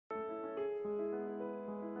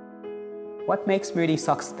What makes Moody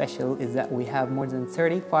Socks special is that we have more than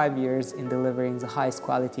 35 years in delivering the highest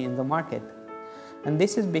quality in the market. And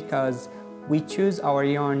this is because we choose our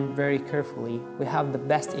yarn very carefully. We have the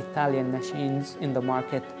best Italian machines in the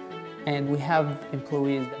market, and we have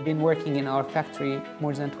employees that have been working in our factory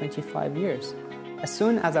more than 25 years. As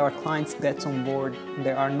soon as our clients get on board,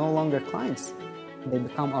 they are no longer clients. They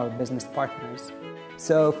become our business partners.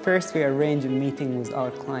 So first we arrange a meeting with our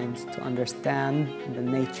clients to understand the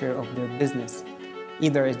nature of their business.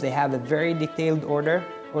 Either if they have a very detailed order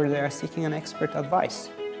or they are seeking an expert advice.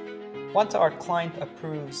 Once our client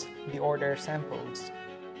approves the order samples,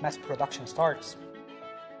 mass production starts.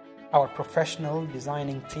 Our professional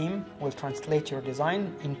designing team will translate your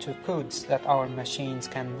design into codes that our machines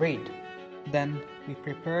can read. Then we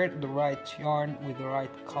prepare the right yarn with the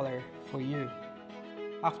right color for you.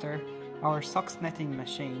 After, our socks netting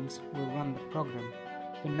machines will run the program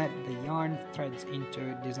to net the yarn threads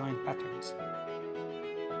into design patterns.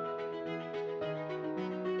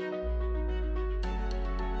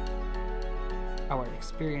 Our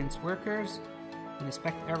experienced workers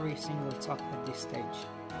inspect every single sock at this stage.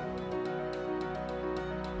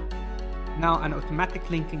 Now an automatic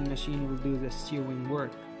linking machine will do the sewing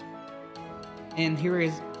work. And here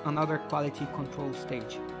is another quality control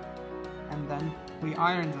stage. And then we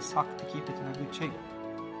iron the sock to keep it in a good shape.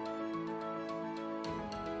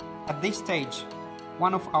 At this stage,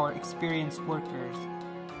 one of our experienced workers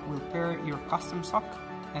will pair your custom sock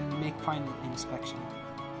and make final inspection.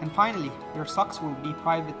 And finally, your socks will be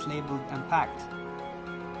private labeled and packed.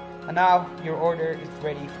 And now your order is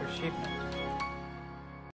ready for shipment.